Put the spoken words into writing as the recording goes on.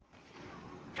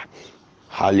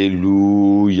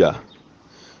Hallelujah.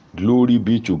 Glory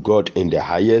be to God in the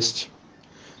highest.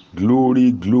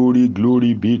 Glory, glory,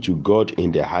 glory be to God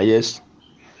in the highest.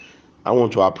 I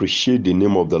want to appreciate the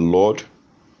name of the Lord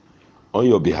on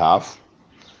your behalf,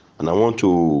 and I want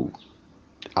to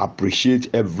appreciate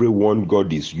everyone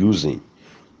God is using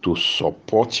to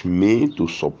support me, to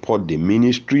support the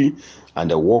ministry and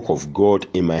the work of God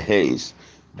in my hands.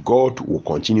 God will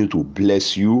continue to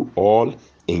bless you all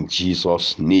in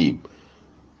Jesus' name.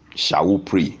 Shall we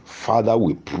pray? Father,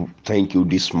 we thank you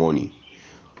this morning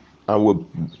and we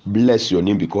bless your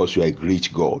name because you are a great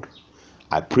God.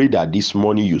 I pray that this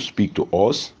morning you speak to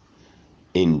us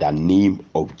in the name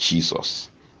of Jesus.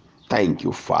 Thank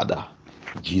you, Father.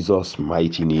 In Jesus'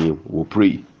 mighty name we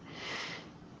pray.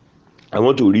 I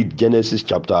want to read Genesis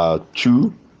chapter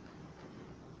 2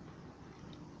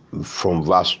 from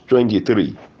verse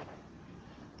 23.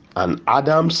 And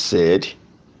Adam said,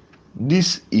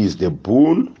 "This is the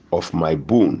bone of my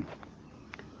bone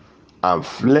and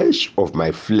flesh of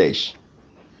my flesh.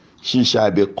 She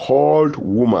shall be called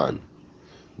woman,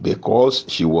 because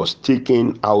she was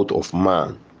taken out of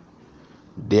man.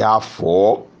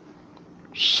 Therefore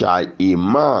shall a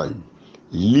man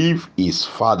leave his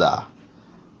father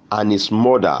and his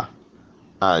mother,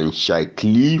 and shall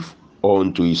cleave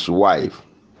unto his wife,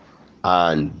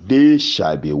 and they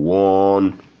shall be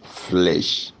one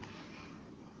flesh."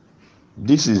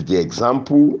 This is the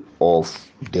example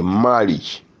of the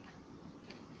marriage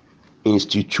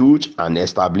instituted and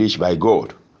established by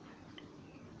God.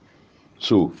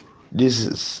 So this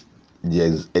is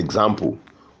the example.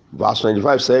 Verse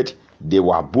 25 said, "They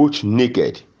were both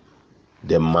naked,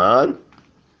 the man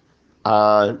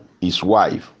and his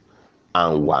wife,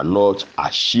 and were not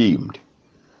ashamed."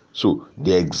 So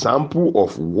the example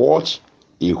of what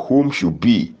a home should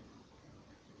be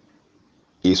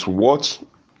is what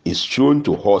is shown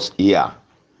to us here.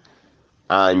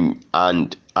 And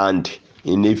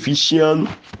in Ephesians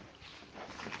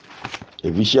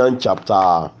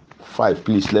chapter 5,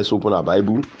 please let's open our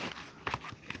Bible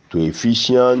to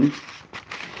Ephesians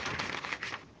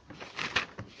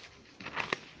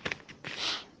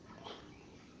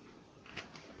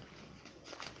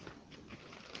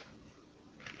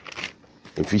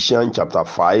chapter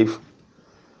 5.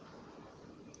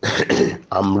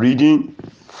 I'm reading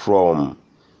from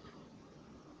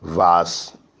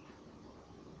verse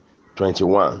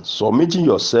 21. "Submitting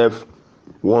yourself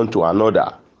one to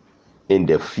another in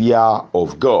the fear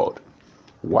of God.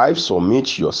 Wives,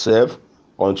 submit yourself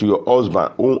unto your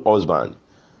own husband,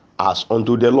 as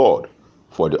unto the Lord.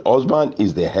 For the husband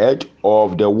is the head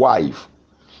of the wife,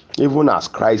 even as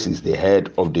Christ is the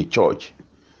head of the church,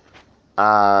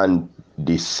 and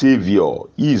the Savior.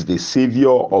 He is the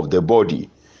Savior of the body.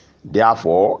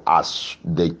 Therefore, as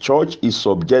the church is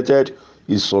subject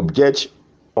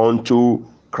unto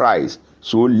Christ,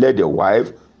 so let the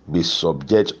wife be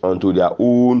subject unto their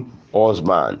own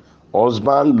husband.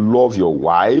 Husband, love your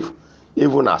wife,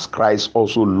 even as Christ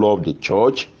also loved the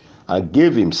church and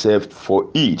gave himself for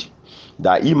it,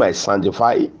 that he might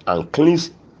sanctify and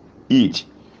cleanse it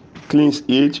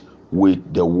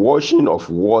with the washing of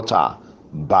water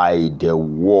by the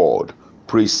word."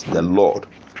 Praise the Lord.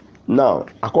 Now,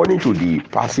 according to the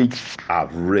passage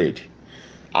I've read,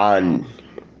 and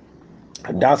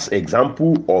that's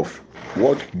example of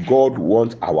what God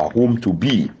wants our home to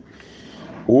be.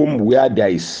 Home where there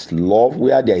is love,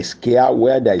 where there is care,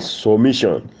 where there is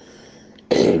submission.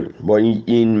 But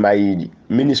in my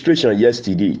ministration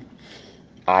yesterday,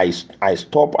 I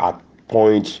stopped at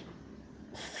point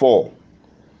 4.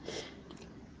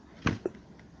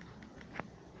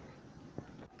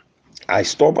 I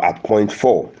stopped at point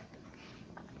 4.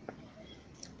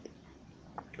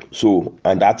 So,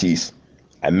 and that is,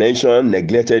 I mentioned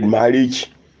neglected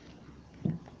marriage,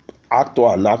 actor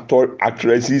and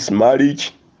actresses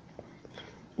marriage,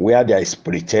 where there is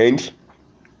pretend,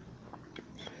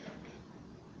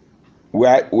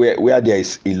 where there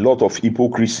is a lot of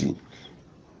hypocrisy.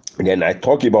 And then I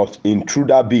talk about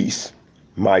intruder based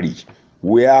marriage,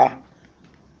 where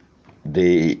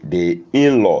the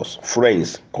in-laws,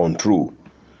 friends control.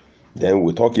 Then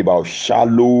we talk about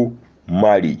shallow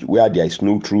marriage, where there is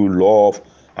no true love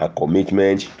and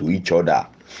commitment to each other.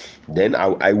 Then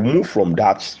I move from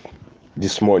that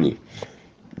this morning.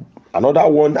 Another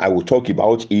one I will talk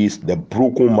about is the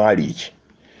broken marriage.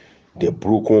 The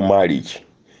broken marriage.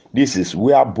 This is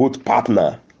where both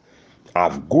partners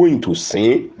are going to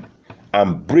sin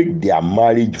and break their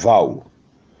marriage vow.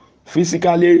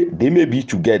 Physically, they may be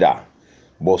together,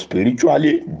 but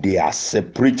spiritually, they are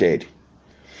separated.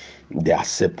 They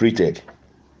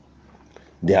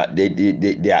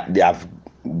have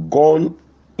gone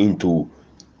into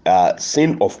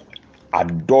sin of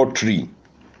adultery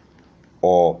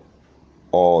or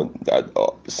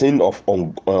sin of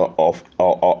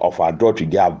adultery,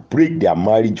 they have break their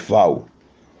marriage vow,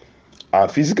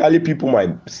 and physically people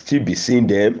might still be seeing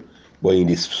them, but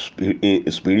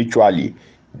spiritually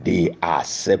they are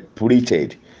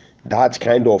separated. That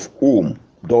kind of home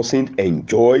doesn't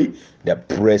enjoy the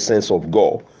presence of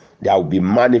God. There will be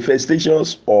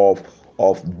manifestations of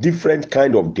different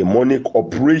kind of demonic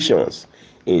operations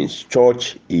in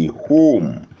such a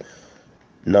home.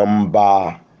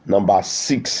 Number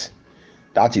 6,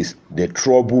 that is the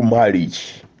trouble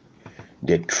marriage.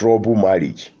 The trouble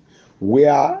marriage,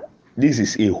 where this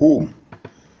is a home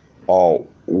or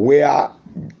where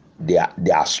they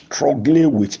are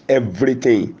struggling with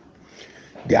everything.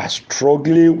 They are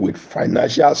struggling with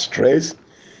financial stress.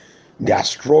 They are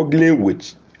struggling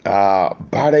with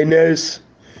barrenness.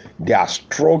 They are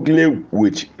struggling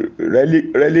with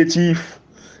relative.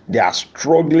 They are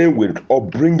struggling with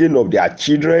upbringing of their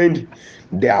children.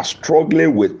 They are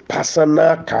struggling with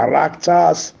personal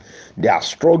characters. They are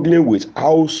struggling with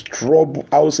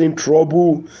housing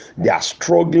trouble. They are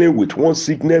struggling with one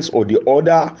sickness or the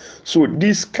other. So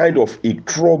this kind of a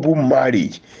trouble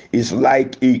marriage is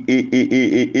like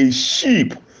a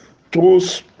ship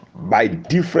tossed by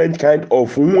different kind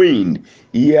of wind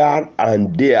here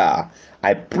and there.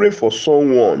 I pray for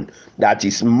someone that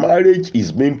his marriage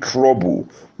is being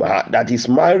troubled, that his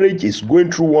marriage is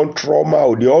going through one trauma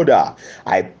or the other.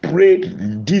 I pray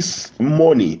this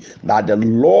morning that the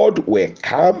Lord will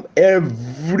calm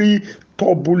every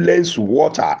turbulence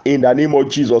water in the name of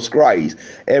Jesus Christ.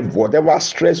 Whatever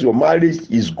stress your marriage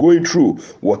is going through,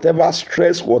 whatever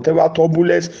stress, whatever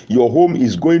turbulence your home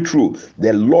is going through,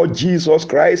 the Lord Jesus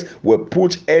Christ will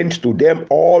put end to them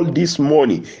all this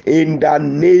morning in the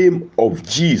name of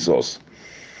Jesus.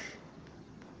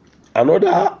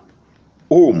 Another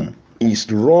home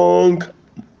is wrong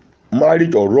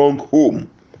marriage or wrong home.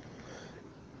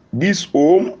 This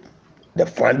home, the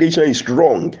foundation is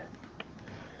wrong.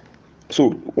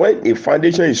 So when a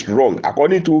foundation is wrong,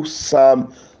 according to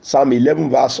Psalm 11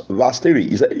 verse 3,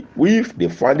 is that if the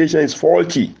foundation is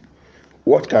faulty,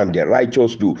 what can the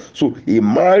righteous do? So a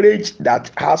marriage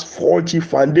that has faulty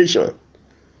foundation,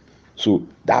 so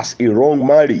that's a wrong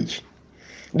marriage.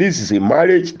 This is a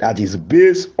marriage that is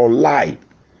based on lie.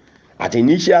 At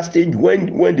initial stage,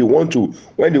 when they want to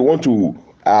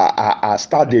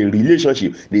start the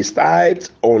relationship, they start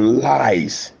on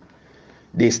lies.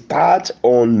 They start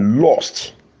on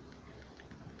lust.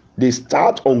 They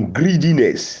start on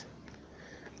greediness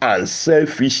and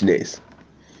selfishness.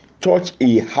 Such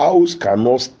a house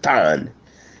cannot stand.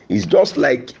 It's just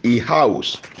like a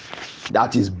house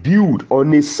that is built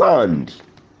on a sand.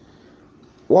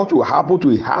 What will happen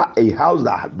to a house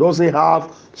that doesn't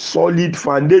have solid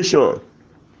foundation?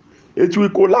 It will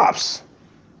collapse.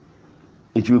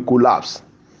 It will collapse.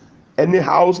 Any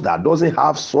house that doesn't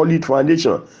have solid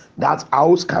foundation, that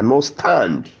house cannot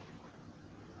stand.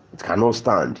 It cannot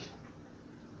stand.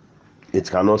 It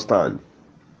cannot stand.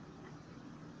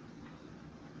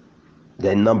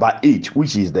 Then number 8,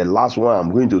 which is the last one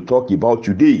I'm going to talk about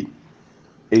today,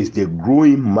 is the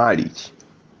growing marriage.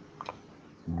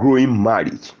 Growing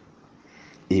marriage.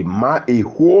 A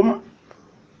home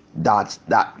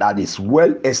that is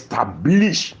well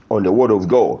established on the word of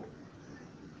God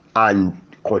and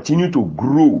continue to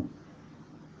grow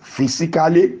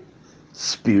physically,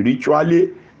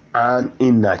 spiritually, and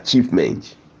in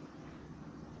achievement.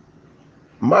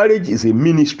 Marriage is a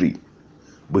ministry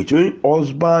between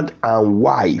husband and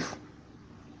wife,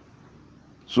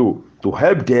 so to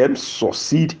help them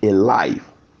succeed in life.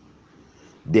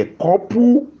 The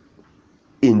couple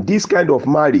in this kind of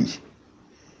marriage,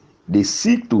 they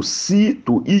seek to see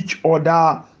to each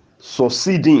other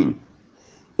succeeding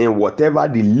in whatever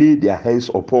they lay their hands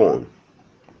upon.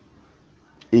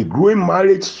 A growing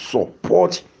marriage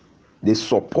support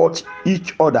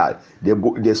each other.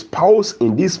 The spouse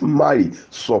in this marriage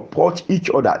support each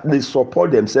other. They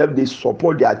support themselves. They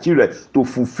support their children to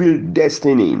fulfill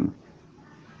destiny.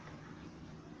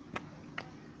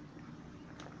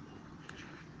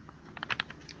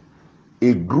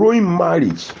 A growing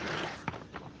marriage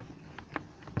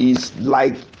is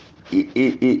like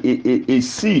a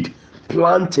seed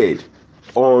planted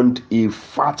on a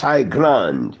fertile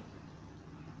ground.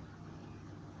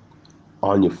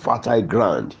 On a fertile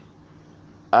ground,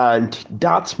 and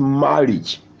that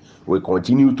marriage will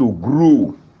continue to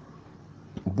grow,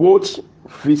 both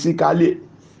physically,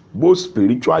 both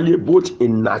spiritually, both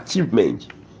in achievement.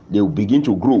 They will begin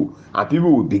to grow, and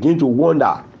people will begin to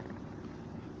wonder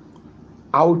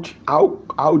how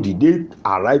did they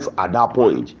arrive at that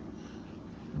point.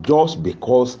 just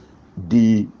because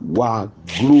they were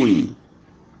growing.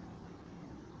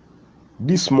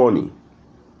 This morning,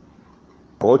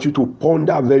 I want you to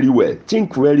ponder very well,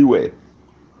 think very well.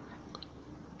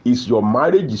 Is your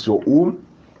marriage, is your home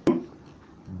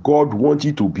God wants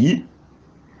it to be?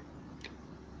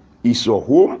 Is your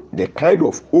home the kind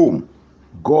of home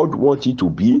God wants it to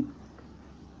be?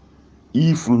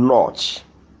 If not,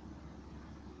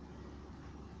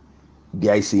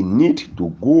 there is a need to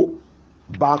go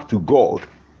back to God.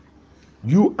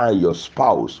 You and your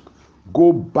spouse,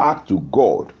 go back to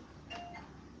God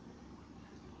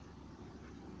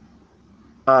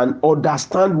and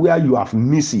understand where you have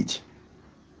missed it.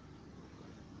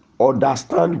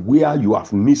 Understand where you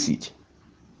have missed it,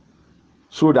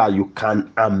 so that you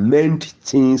can amend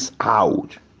things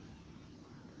out.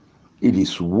 It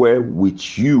is well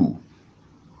with you.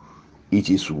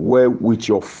 It is well with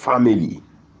your family.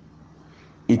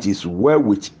 It is well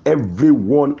with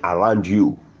everyone around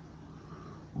you.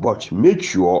 But make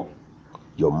sure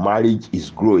your marriage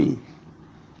is growing.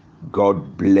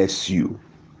 God bless you.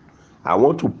 I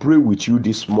want to pray with you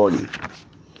this morning.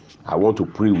 I want to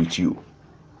pray with you.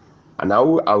 And I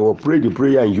will pray the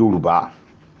prayer in Yoruba.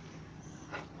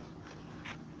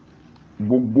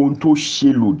 Gbogbo ohun tó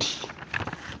ṣe lòdì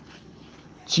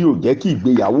tí ò jẹ́ kí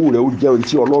ìgbéyàwó rẹ ó jẹ́ ohun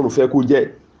tí Ọlọ́run fẹ́ kó jẹ́,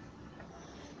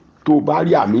 tó bá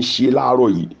rí àmì ṣe láàárọ̀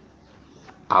yìí,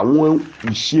 àwọn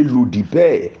ìṣelòdì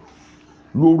bẹ́ẹ̀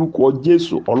lórúkọ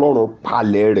Jésù Ọlọ́run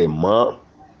palẹ̀ rẹ̀ mọ́.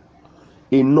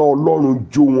 Iná Ọlọ́run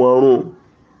jó wọn run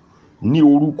ní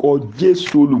orúkọ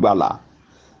Jésù olùgbàlà.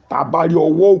 Tá bá rí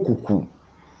ọwọ́ òkùnkùn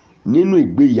nínú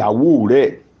ìgbéyàwó rẹ,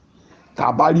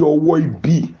 tá bá rí ọwọ́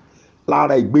ibi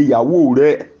lára ìgbéyàwó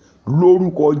rẹ,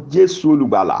 lórúkọ Jésù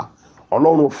olùgbàlà,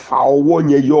 Ọlọ́run fa ọwọ́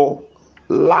yẹn yọ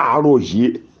láàárọ̀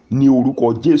yìí ní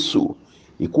orúkọ Jésù.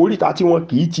 Ìkóríta tí wọn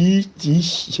kì í ti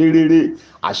ṣe rere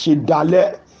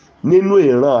àṣedalẹ̀ nínú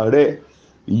ìran rẹ,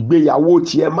 ìgbéyàwó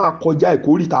tiẹ̀ máa kọjá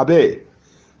ìkóríta bẹ́ẹ̀.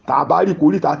 Tá bá rí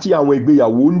ìkóríta tí àwọn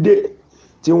ìgbéyàwó ń dé,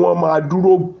 tí wọ́n máa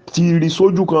dúró tiri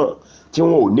sójú kan, tí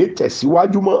wọn ò ní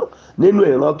tẹ̀síwájú mọ́ nínú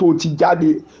ìran tó ti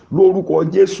jáde, lórúkọ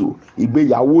Jésù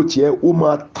ìgbéyàwó tiẹ̀ ó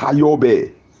máa tayọ bẹ́ẹ̀.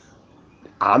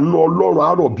 Àánú Ọlọ́run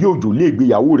á rọ̀ bí òjò lé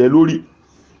ìgbéyàwó rẹ lórí.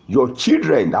 Your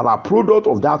children that are product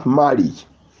of that marriage,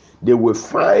 they will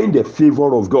find the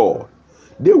favor of God.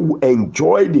 They will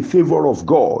enjoy the favor of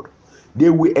God. They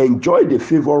will enjoy the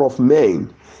favor of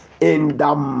men. In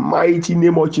the mighty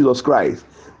name of Jesus Christ,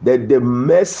 that the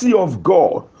mercy of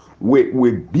God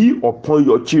will be upon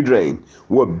your children,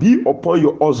 will be upon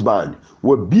your husband,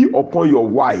 will be upon your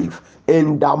wife.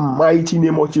 In the mighty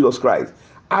name of Jesus Christ,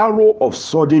 arrow of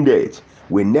sudden death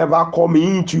will never come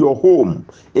into your home.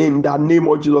 In the name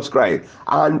of Jesus Christ.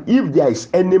 And if there is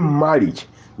any marriage,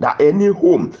 that any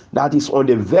home that is on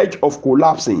the verge of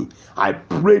collapsing, I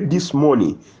pray this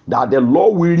morning that the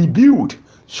Lord will rebuild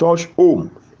such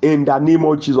home in the name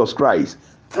of Jesus Christ.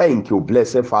 Thank you,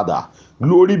 blessed Father.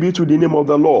 Glory be to the name of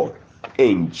the Lord.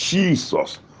 In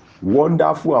Jesus'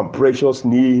 wonderful and precious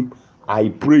name, I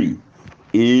pray.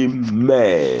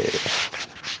 Amen.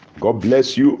 God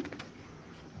bless you.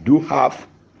 Do have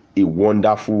a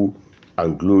wonderful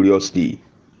and glorious day.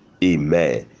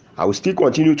 Amen. I will still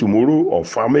continue tomorrow on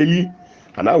family,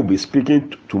 and I will be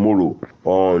speaking tomorrow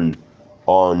on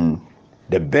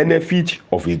the benefit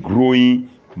of a growing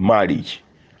marriage.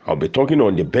 I'll be talking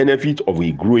on the benefit of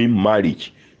a growing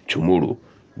marriage tomorrow.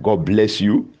 God bless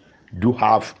you. Do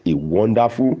have a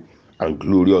wonderful and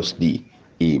glorious day.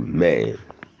 Amen.